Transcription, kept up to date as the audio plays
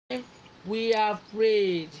we have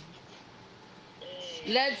prayed.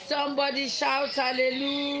 Let somebody shout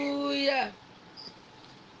hallelujah.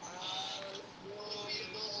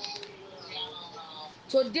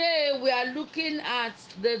 Today we are looking at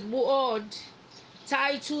the word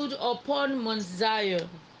titled Upon Mount Zion.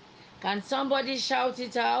 Can somebody shout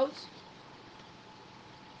it out?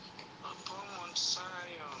 Upon Mount Zion.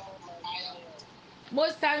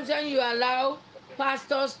 Most times when you allow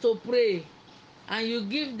pastors to pray and you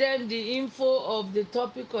give them the info of the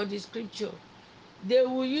topic or the scripture, they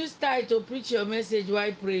will use time to preach your message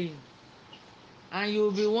while praying. And you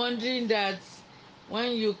will be wondering that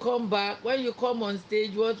when you come back, when you come on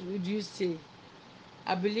stage, what would you say?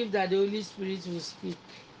 I believe that the Holy Spirit will speak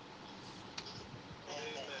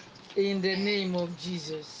in the name of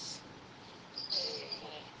Jesus.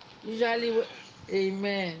 Usually,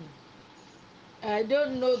 amen. I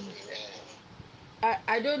don't know.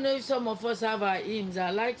 I don't know if some of us have our hymns.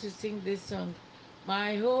 I like to sing this song.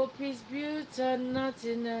 My hope is built on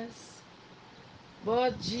nothingness,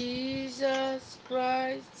 but Jesus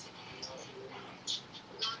Christ.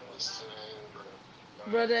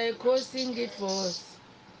 Brother Echo, sing it for us.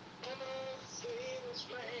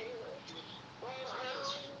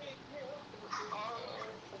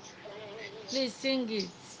 Please sing it.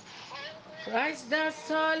 Christ the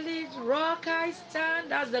solid rock I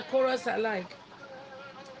stand. That's the chorus I like.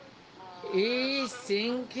 Is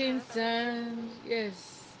sinking sand.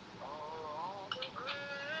 Yes.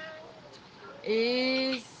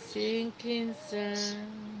 Is sinking sand.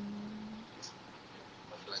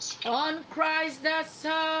 On Christ the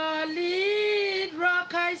solid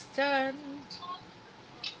rock I stand.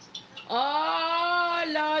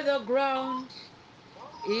 All other ground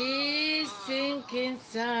is sinking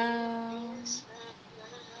sand.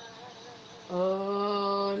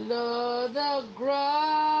 All other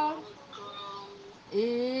ground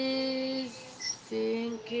is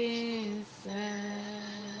sinking sand.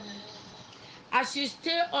 As you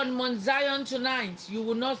stay on Mount Zion tonight, you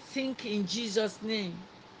will not sink in Jesus' name.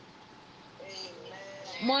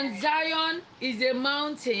 Mount Zion is a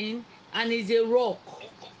mountain and is a rock,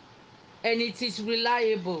 and it is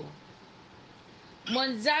reliable.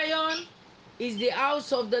 Mount Zion is the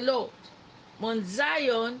house of the Lord. Mount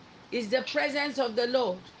Zion is the presence of the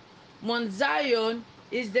Lord. Mount Zion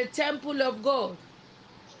is the temple of God.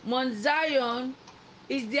 Mount Zion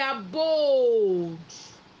is the abode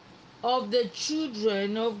of the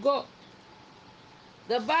children of God.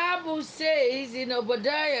 The Bible says in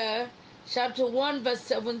Obadiah chapter 1 verse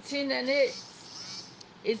 17 and 8,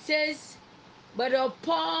 it says, but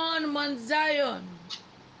upon Mount Zion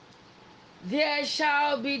there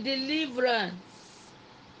shall be deliverance.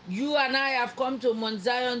 You and I have come to Mount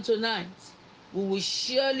Zion tonight. We will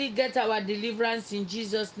surely get our deliverance in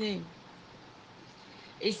Jesus' name.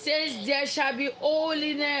 It says there shall be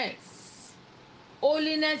holiness.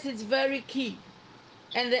 Holiness is very key.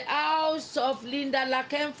 And the house of Linda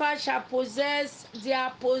Lakemfa shall possess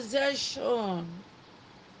their possession.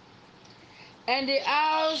 And the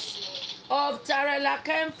house of Tara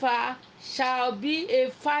Lakemfa shall be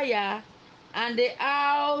a fire, and the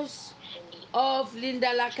house of Linda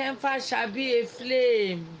Lakemfa shall be a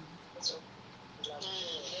flame.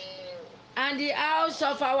 And the house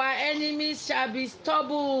of our enemies shall be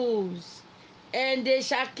stubbles, and they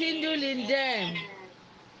shall kindle in them.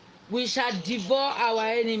 We shall devour our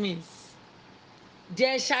enemies.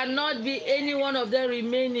 There shall not be any one of them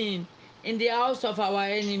remaining in the house of our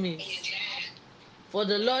enemies. For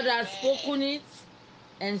the Lord has spoken it,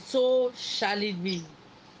 and so shall it be.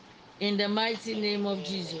 In the mighty name of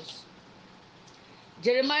Jesus.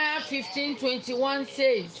 Jeremiah 15:21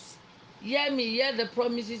 says, hear me, hear the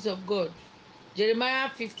promises of God. Jeremiah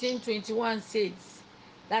 15:21 says,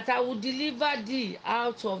 that I will deliver thee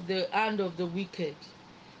out of the hand of the wicked,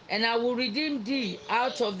 and I will redeem thee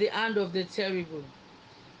out of the hand of the terrible.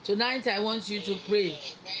 Tonight I want you to pray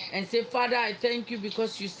and say, Father, I thank you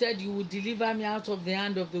because you said you will deliver me out of the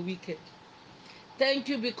hand of the wicked. Thank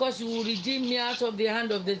you because you will redeem me out of the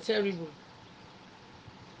hand of the terrible.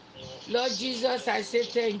 Lord Jesus, I say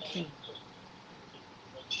thank you.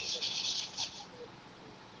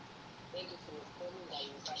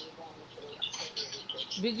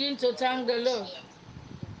 Begin to thank the Lord.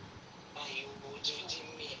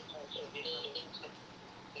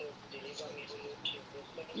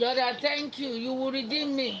 Lord, I thank you. You will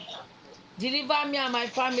redeem me. Deliver me and my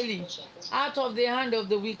family out of the hand of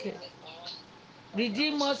the wicked.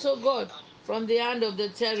 Redeem us, O God, from the hand of the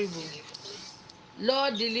terrible.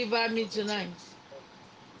 Lord, deliver me tonight.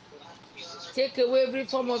 Take away every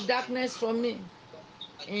form of darkness from me.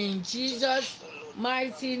 In Jesus'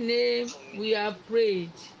 mighty name we have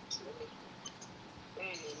prayed.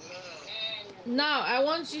 Now, I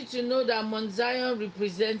want you to know that Mount Zion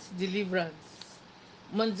represents deliverance.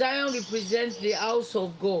 Mount Zion represents the house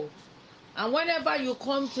of God. And whenever you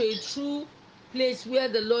come to a true place where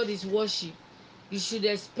the Lord is worshipped, you should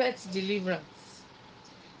expect deliverance.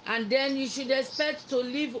 And then you should expect to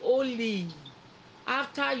live holy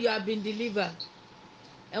after you have been delivered.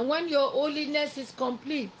 And when your holiness is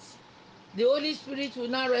complete, the Holy Spirit will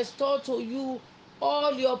now restore to you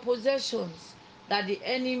all your possessions that the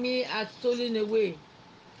enemy had stolen away.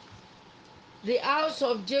 The house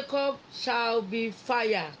of Jacob shall be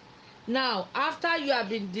fire. Now, after you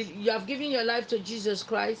have you have given your life to Jesus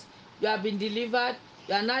Christ, you have been delivered,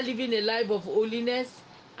 you are now living a life of holiness,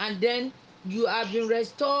 and then you have been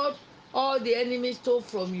restored, all the enemy stole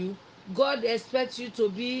from you. God expects you to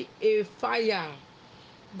be a fire.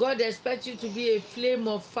 God expects you to be a flame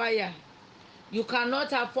of fire. You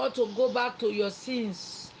cannot afford to go back to your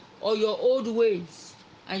sins or your old ways,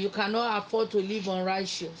 and you cannot afford to live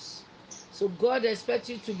unrighteous. So God expects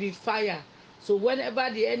you to be fire. So whenever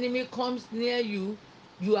the enemy comes near you,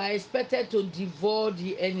 you are expected to devour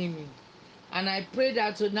the enemy. And I pray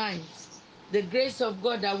that tonight, the grace of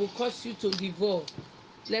God that will cause you to devour,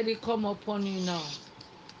 let it come upon you now.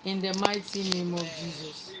 In the mighty name of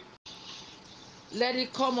Jesus. Let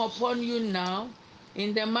it come upon you now.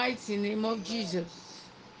 In the mighty name of Amen. Jesus.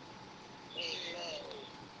 Amen.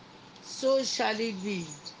 So shall it be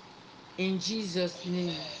in Jesus'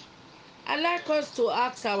 name. I like us to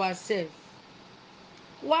ask ourselves,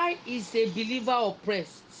 why is a believer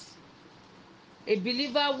oppressed? A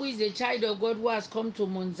believer who is a child of God who has come to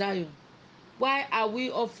Mount Zion, why are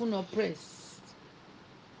we often oppressed?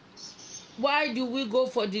 Why do we go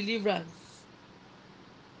for deliverance?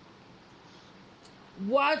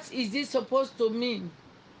 What is this supposed to mean?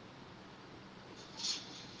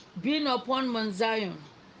 Being upon Mount Zion.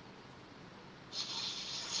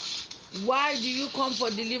 Why do you come for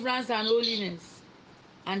deliverance and holiness?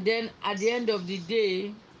 And then at the end of the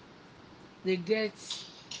day, they get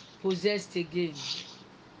possessed again.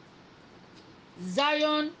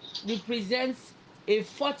 Zion represents a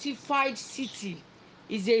fortified city,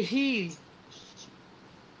 is a hill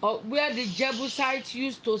where the Jebusites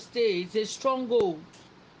used to stay. It's a stronghold.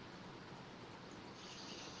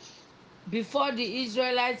 Before the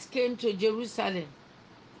Israelites came to Jerusalem.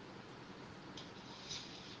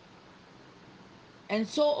 And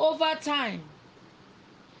so over time,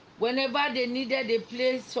 whenever they needed a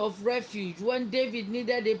place of refuge, when David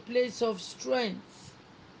needed a place of strength,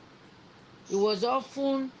 it was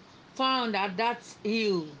often found at that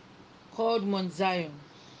hill called Mount Zion.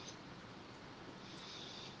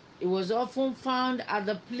 It was often found at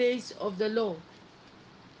the place of the Lord.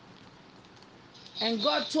 And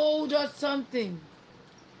God told us something,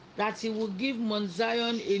 that He will give Mount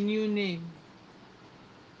Zion a new name.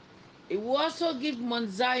 He will also give Mount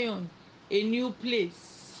Zion a new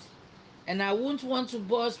place. And I won't want to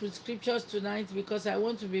bore us with scriptures tonight because I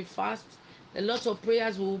want to be fast. A lot of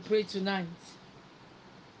prayers we will pray tonight.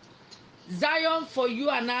 Zion for you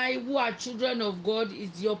and I who are children of God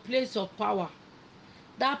is your place of power.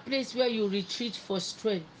 That place where you retreat for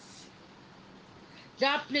strength.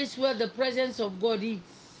 That place where the presence of God is.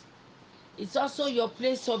 It's also your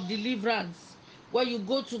place of deliverance, where you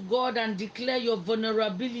go to God and declare your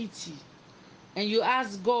vulnerability, and you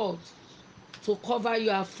ask God to cover you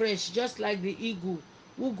afresh, just like the eagle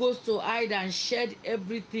who goes to hide and shed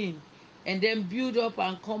everything and then build up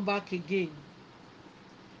and come back again.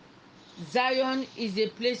 Zion is a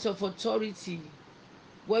place of authority,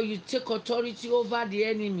 where you take authority over the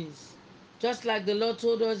enemies, just like the Lord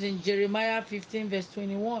told us in Jeremiah 15 verse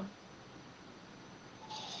 21.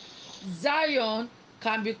 Zion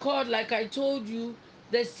can be called, like I told you,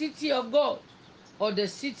 the city of God or the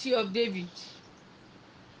city of David.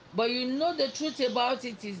 But you know the truth about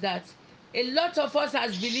it is that a lot of us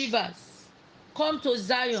as believers come to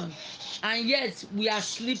Zion and yet we are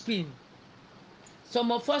sleeping.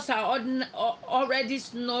 Some of us are already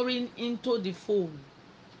snoring into the phone.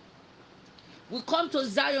 We come to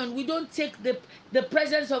Zion, we don't take the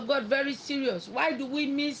presence of God very serious. Why do we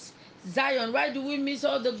miss Zion? Why do we miss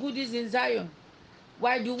all the goodies in Zion?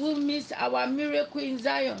 Why do we miss our miracle in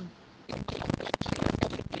Zion?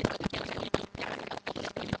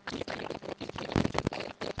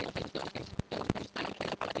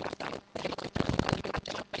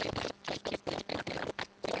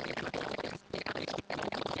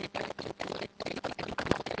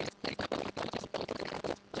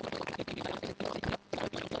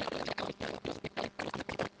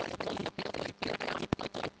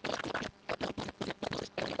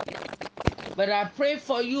 But I pray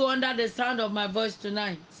for you under the sound of my voice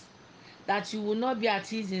tonight that you will not be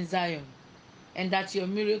at ease in Zion. and that your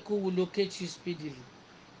miracle will locate you speedily.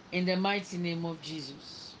 In the mighty name of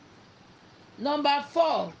Jesus. Number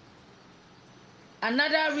 4,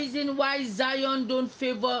 another reason why Zion don't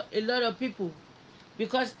favor a lot of people,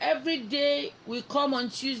 because every day we come on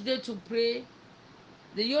Tuesday to pray.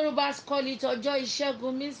 The Yorubas call it Ojo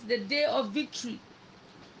Ishegun, means the day of victory.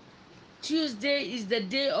 Tuesday is the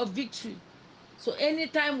day of victory. So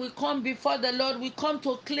anytime we come before the Lord, we come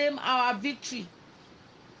to claim our victory.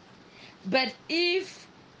 But if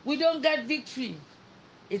we don't get victory,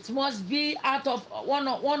 it must be out of one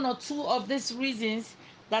or two of these reasons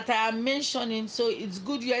that I am mentioning. So it's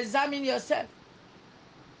good you examine yourself.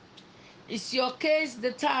 Is your case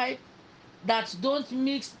the type that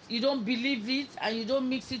you don't believe it and you don't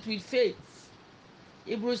mix it with faith?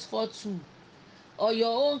 Hebrews 4:2. Or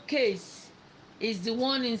your own case is the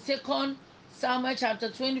one in 2 Samuel chapter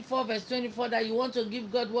 24 verse 24, that you want to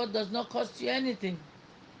give God what does not cost you anything.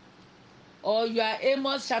 Or you are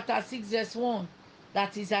Amos chapter 6 verse 1,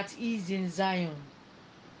 that is at ease in Zion.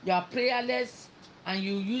 You are prayerless and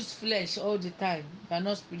you use flesh all the time. You are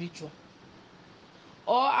not spiritual.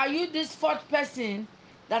 Or are you this fourth person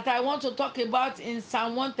that I want to talk about in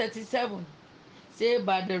Psalm 137? Say,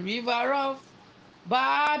 by the river of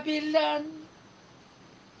Babylon,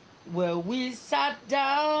 where we sat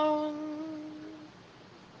down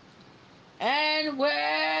and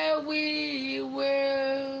where we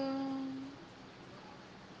were.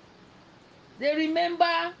 They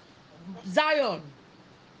remember Zion.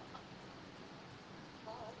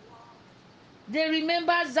 They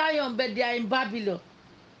remember Zion, but they are in Babylon.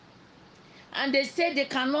 And they say they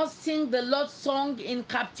cannot sing the Lord's song in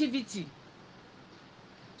captivity.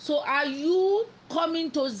 So are you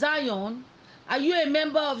coming to Zion? Are you a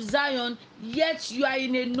member of Zion, yet you are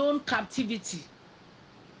in a known captivity?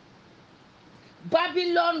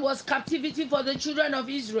 Babylon was captivity for the children of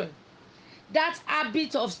Israel. That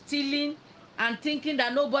habit of stealing and thinking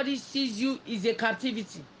that nobody sees you is a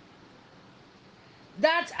captivity.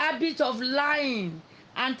 That habit of lying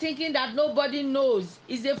and thinking that nobody knows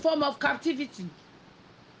is a form of captivity.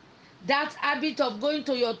 That habit of going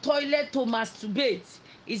to your toilet to masturbate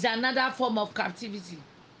is another form of captivity.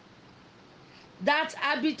 That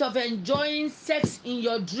habit of enjoying sex in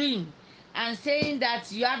your dream and saying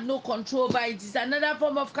that you have no control over it is another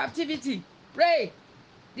form of captivity. Pray.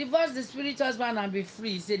 Divorce the spiritual husband and be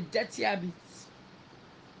free. It's a dirty habit.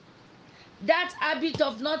 That habit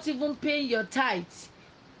of not even paying your tithes,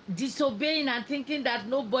 disobeying and thinking that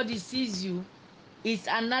nobody sees you, is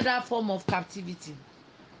another form of captivity.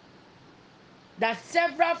 There's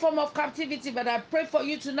several forms of captivity, but I pray for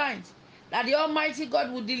you tonight that the Almighty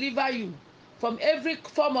God will deliver you from every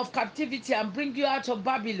form of captivity and bring you out of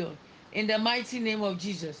Babylon in the mighty name of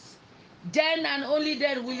Jesus. Then and only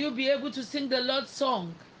then will you be able to sing the Lord's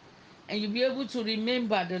song, and you'll be able to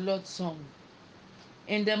remember the Lord's song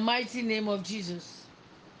in the mighty name of Jesus.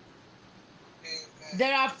 Amen.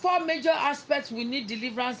 There are 4 major aspects we need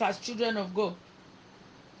deliverance as children of God.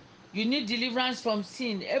 You need deliverance from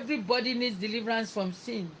sin. Everybody needs deliverance from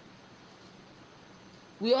sin.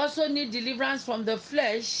 We also need deliverance from the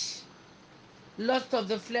flesh, lust of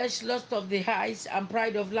the flesh, lust of the eyes, and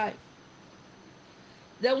pride of life.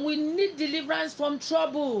 Then we need deliverance from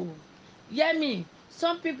trouble. Hear me.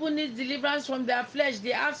 Some people need deliverance from their flesh.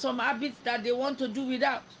 They have some habits that they want to do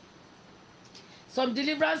without. Some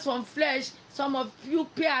deliverance from flesh. Some of you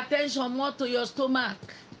pay attention more to your stomach.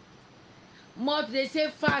 More, they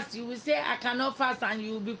say fast, you will say I cannot fast, and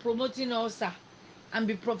you will be promoting ulcer and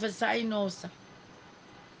be prophesying ulcer.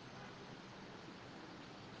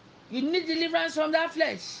 You need deliverance from that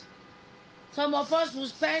flesh. Some of us will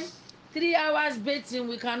spend 3 hours bathing.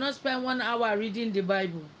 We cannot spend 1 hour reading the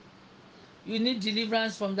Bible. You need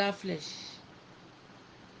deliverance from that flesh.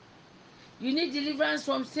 You need deliverance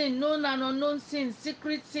from sin, known and unknown sin,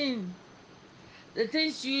 secret sin, the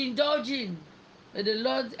things you indulge in. May the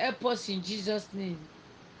Lord help us in Jesus' name.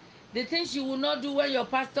 The things you will not do when your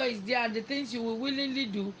pastor is there, and the things you will willingly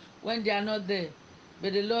do when they are not there. May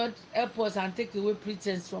the Lord help us and take away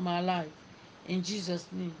pretense from our life. In Jesus'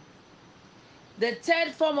 name. The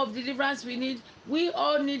third form of deliverance we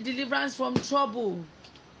all need deliverance from trouble.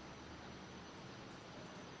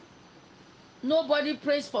 Nobody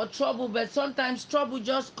prays for trouble, but sometimes trouble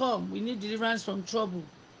just comes. We need deliverance from trouble.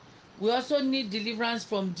 We also need deliverance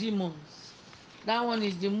from demons. That one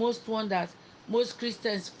is the most one that most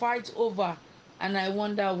Christians fight over, and I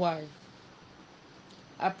wonder why.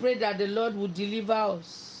 I pray that the Lord will deliver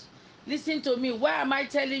us. Listen to me. Why am I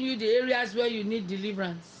telling you the areas where you need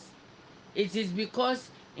deliverance? It is because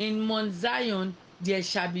in Mount Zion there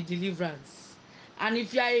shall be deliverance. And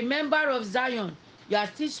if you are a member of Zion, You are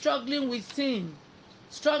still struggling with sin,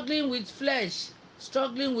 struggling with flesh,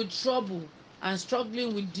 struggling with trouble, and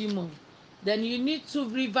struggling with demon. Then you need to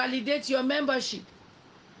revalidate your membership,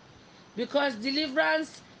 because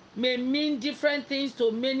deliverance may mean different things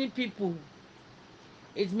to many people.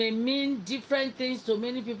 It may mean different things to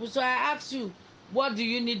many people. So I ask you, what do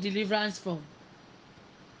you need deliverance from?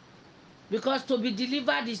 Because to be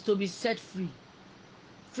delivered is to be set free.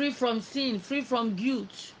 Free from sin, free from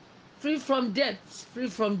guilt, free from debts, free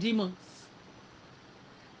from demons.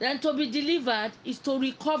 Then to be delivered is to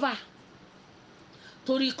recover.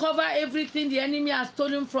 To recover everything the enemy has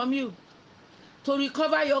stolen from you. To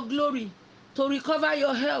recover your glory. To recover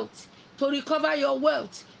your health. To recover your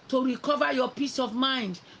wealth. To recover your peace of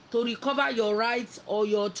mind. To recover your rights or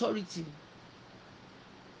your authority.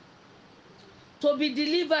 To be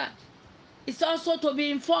delivered is also to be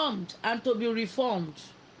informed and to be reformed.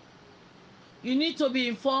 You need to be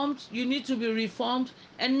informed, you need to be reformed,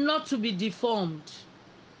 and not to be deformed.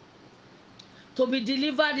 To be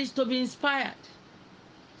delivered is to be inspired.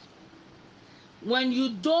 When you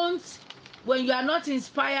don't, when you are not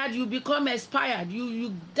inspired, you become expired.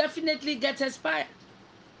 You definitely get expired.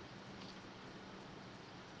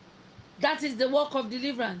 That is the work of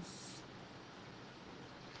deliverance.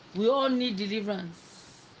 We all need deliverance.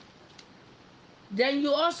 Then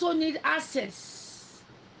you also need access.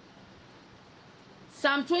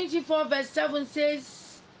 Psalm 24 verse 7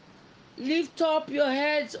 says, lift up your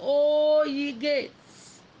heads, O ye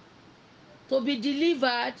gates. To be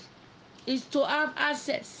delivered is to have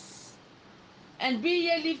access. And be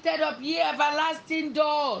ye lifted up, ye everlasting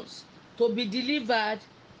doors. To be delivered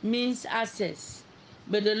means access.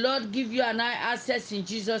 May the Lord give you and I access in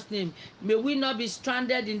Jesus' name. May we not be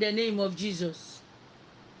stranded in the name of Jesus.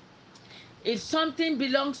 If something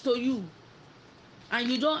belongs to you and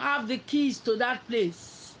you don't have the keys to that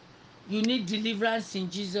place, you need deliverance in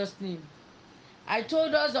Jesus' name. I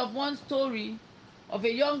told us of one story of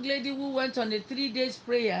a young lady who went on a 3 days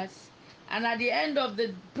prayers, and at the end of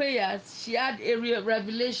the prayers she had a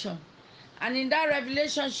revelation, and in that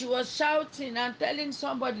revelation she was shouting and telling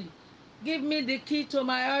somebody, give me the key to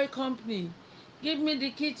my oil company, give me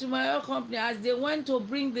the key to my oil company. As they went to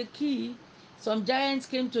bring the key, some giants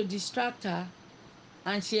came to distract her,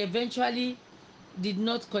 and she eventually did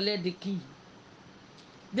not collect the key.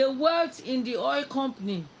 The wealth in the oil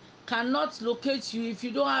company cannot locate you if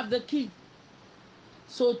you don't have the key.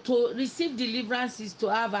 So to receive deliverance is to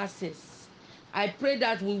have access. I pray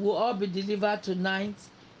that we will all be delivered tonight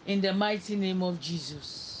in the mighty name of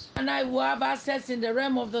Jesus. And I will have access in the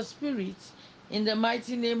realm of the spirit in the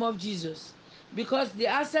mighty name of Jesus. Because the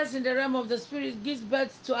access in the realm of the spirit gives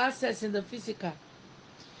birth to access in the physical.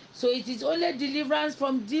 So it is only deliverance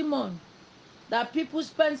from demon that people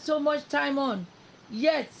spend so much time on.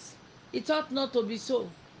 Yet, it ought not to be so.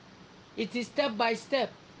 It is step by step.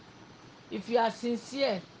 If you are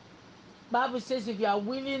sincere, Bible says if you are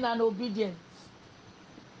willing and obedient,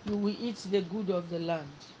 you will eat the good of the land.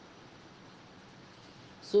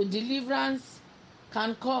 So deliverance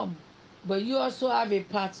can come, but you also have a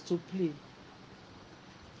part to play.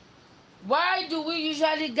 Why do we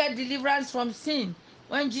usually get deliverance from sin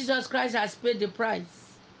when Jesus Christ has paid the price?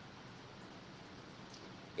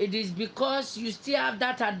 It is because you still have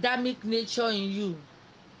that Adamic nature in you.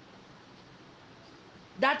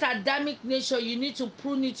 That Adamic nature, you need to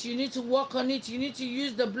prune it, you need to work on it, you need to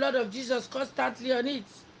use the blood of Jesus constantly on it.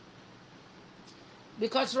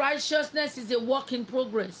 Because righteousness is a work in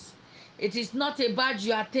progress. It is not a badge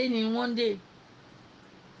you attain in one day.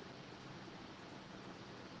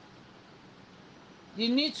 You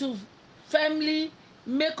need to firmly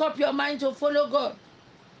make up your mind to follow God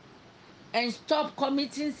and stop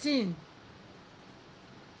committing sin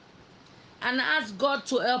and ask God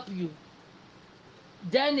to help you.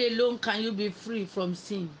 Then alone can you be free from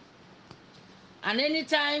sin. And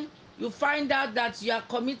anytime you find out that you have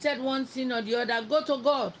committed one sin or the other, go to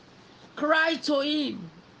God, cry to Him,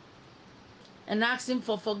 and ask Him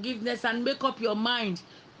for forgiveness and make up your mind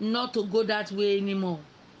not to go that way anymore.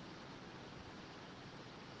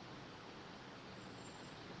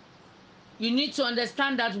 You need to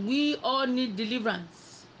understand that we all need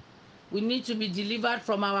deliverance. We need to be delivered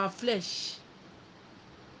from our flesh.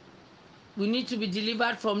 We need to be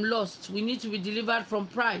delivered from lust. We need to be delivered from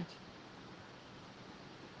pride.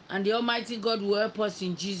 And the Almighty God will help us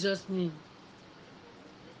in Jesus' name.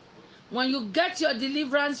 When you get your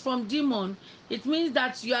deliverance from demon, it means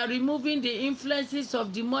that you are removing the influences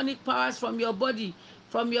of demonic powers from your body,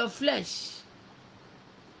 from your flesh.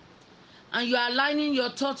 And you are aligning your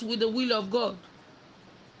thoughts with the will of God.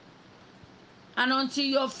 And until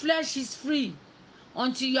your flesh is free,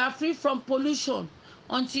 until you are free from pollution,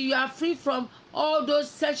 until you are free from all those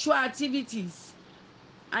sexual activities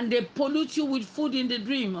and they pollute you with food in the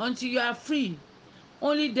dream, until you are free.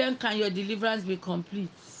 Only then can your deliverance be complete.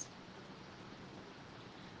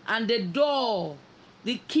 And the door,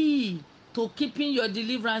 the key to keeping your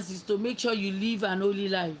deliverance is to make sure you live an holy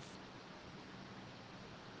life.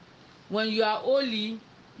 When you are holy,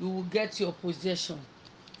 you will get your possession.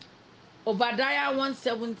 Obadiah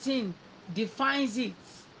 1:17 defines it.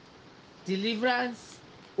 Deliverance,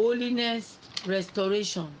 holiness,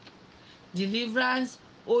 restoration. Deliverance,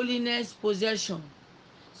 holiness, possession.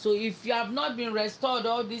 So if you have not been restored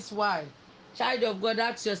all this while, child of God,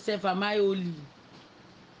 ask yourself, am I holy?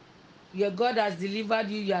 Your God has delivered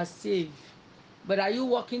you, you are saved. But are you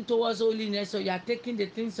walking towards holiness, or you are taking the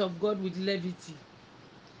things of God with levity?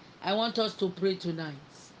 I want us to pray tonight.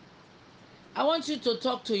 I want you to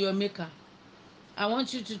talk to your maker. I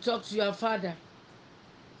want you to talk to your father.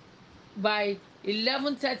 By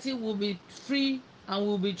 11:30 we'll be free and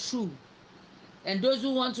we'll be true. And those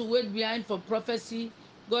who want to wait behind for prophecy,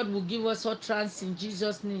 God will give us utterance in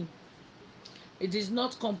Jesus' name. It is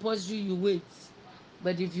not compulsory you wait,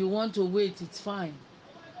 but if you want to wait, it's fine.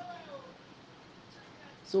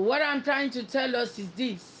 So what I'm trying to tell us is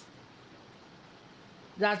this,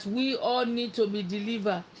 that we all need to be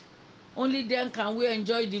delivered. Only then can we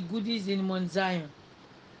enjoy the goodies in Mount Zion.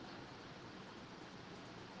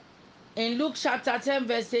 In Luke chapter 10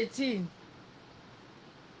 verse 18,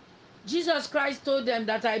 Jesus Christ told them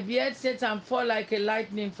that I beheld Satan fall like a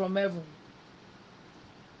lightning from heaven.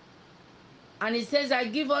 And he says, I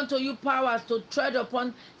give unto you powers to tread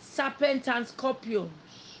upon serpents and scorpions.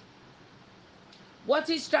 What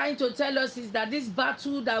he's trying to tell us is that this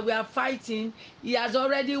battle that we are fighting, he has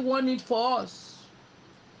already won it for us.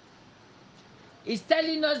 He's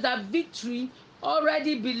telling us that victory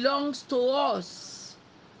already belongs to us.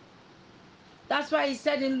 That's why he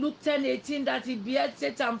said in Luke 10:18 that he beheld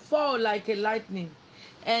Satan fall like a lightning.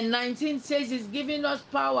 And 19 says he's giving us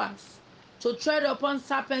powers to tread upon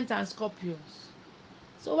serpents and scorpions.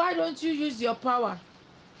 So why don't you use your power?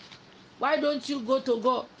 Why don't you go to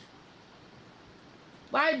God?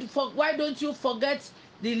 Why don't you forget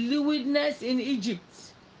the lewdness in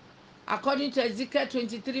Egypt? According to Ezekiel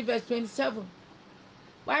 23 verse 27.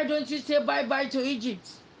 Why don't you say bye-bye to Egypt?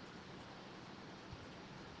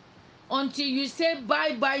 Until you say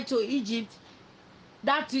bye-bye to Egypt,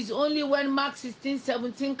 that is only when Mark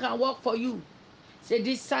 16:17 can work for you. Say,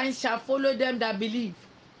 these signs shall follow them that believe.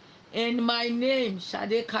 In my name shall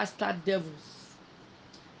they cast out devils,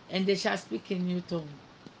 and they shall speak in new tongue.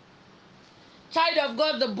 Child of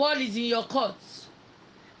God, the ball is in your court.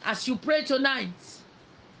 As you pray tonight,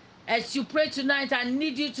 I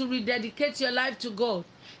need you to rededicate your life to God.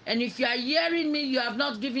 And if you are hearing me, you have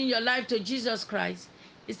not given your life to Jesus Christ,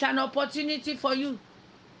 it's an opportunity for you.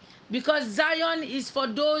 Because Zion is for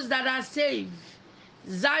those that are saved.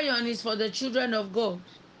 Zion is for the children of God.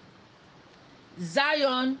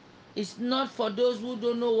 Zion is not for those who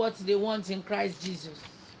don't know what they want in Christ Jesus.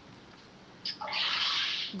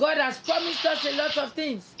 God has promised us a lot of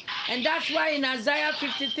things. And that's why in Isaiah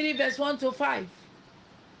 53 verse 1 to 5,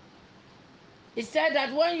 he said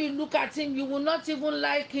that when you look at him, you will not even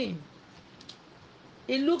like him.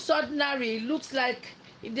 It looks ordinary. It looks like,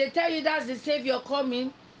 if they tell you that's the Savior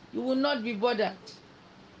coming, you will not be bothered.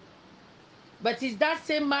 But it's that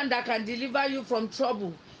same man that can deliver you from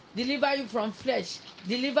trouble, deliver you from flesh,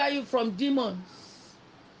 deliver you from demons.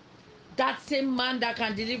 That same man that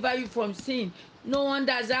can deliver you from sin. No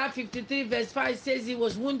wonder Isaiah 53 verse 5 says he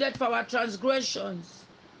was wounded for our transgressions.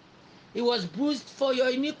 He was bruised for your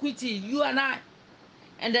iniquity, you and I.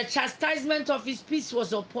 And the chastisement of his peace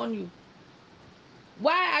was upon you.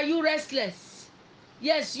 Why are you restless?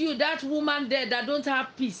 Yes, you, that woman there that don't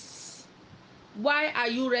have peace. Why are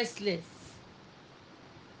you restless?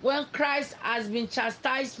 When Christ has been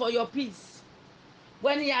chastised for your peace,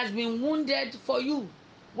 when he has been wounded for you,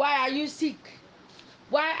 why are you sick?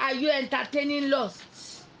 Why are you entertaining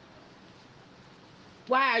lust?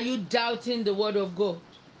 Why are you doubting the word of God?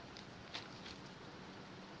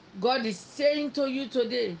 God is saying to you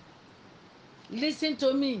today, listen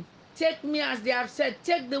to me. Take me as they have said.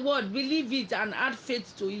 Take the word, believe it, and add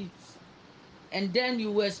faith to it. And then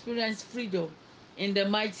you will experience freedom in the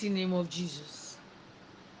mighty name of Jesus.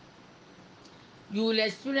 You will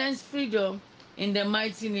experience freedom in the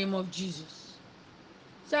mighty name of Jesus.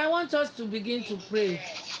 So I want us to begin to pray.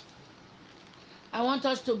 I want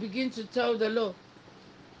us to begin to tell the Lord.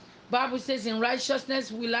 Bible says, in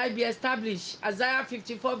righteousness will I be established. Isaiah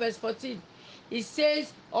 54 verse 14. It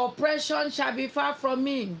says, oppression shall be far from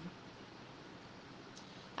me.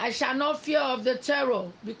 I shall not fear of the terror,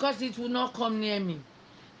 because it will not come near me.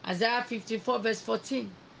 Isaiah 54 verse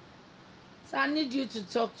 14. So I need you to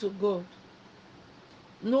talk to God.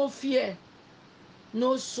 No fear,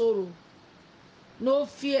 no sorrow. No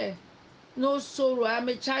fear, no sorrow. I'm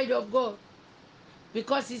a child of God.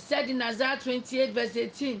 Because he said in Isaiah 28 verse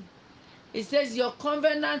 18, it says, your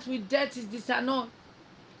covenant with death is disannulled,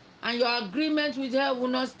 and your agreement with hell will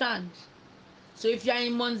not stand. So if you are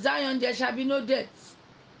in Mount Zion, there shall be no death.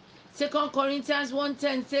 2 Corinthians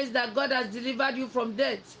 1:10 says that God has delivered you from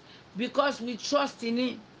death because we trust in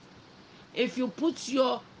him. If you put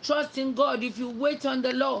your trust in God, if you wait on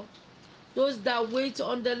the Lord, those that wait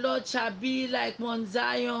on the Lord shall be like Mount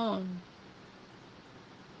Zion.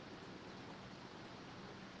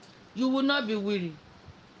 You will not be weary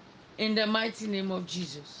in the mighty name of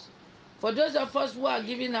Jesus. For those of us who are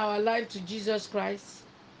giving our life to Jesus Christ,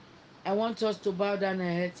 I want us to bow down our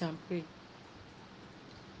heads and pray.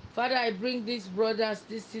 Father, I bring these brothers,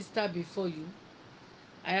 this sister before you.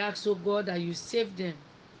 I ask, oh God, that you save them,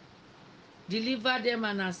 deliver them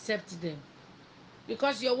and accept them.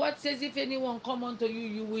 Because your word says, if anyone come unto you,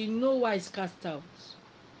 you will no wise cast out.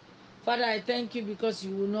 Father, I thank you because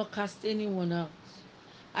you will not cast anyone out.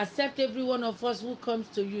 Accept every one of us who comes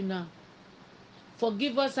to you now.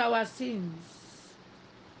 Forgive us our sins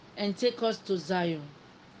and take us to Zion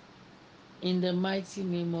in the mighty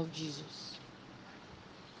name of Jesus.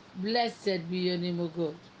 Blessed be your name, O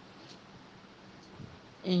God.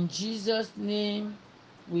 In Jesus' name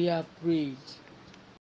we have prayed.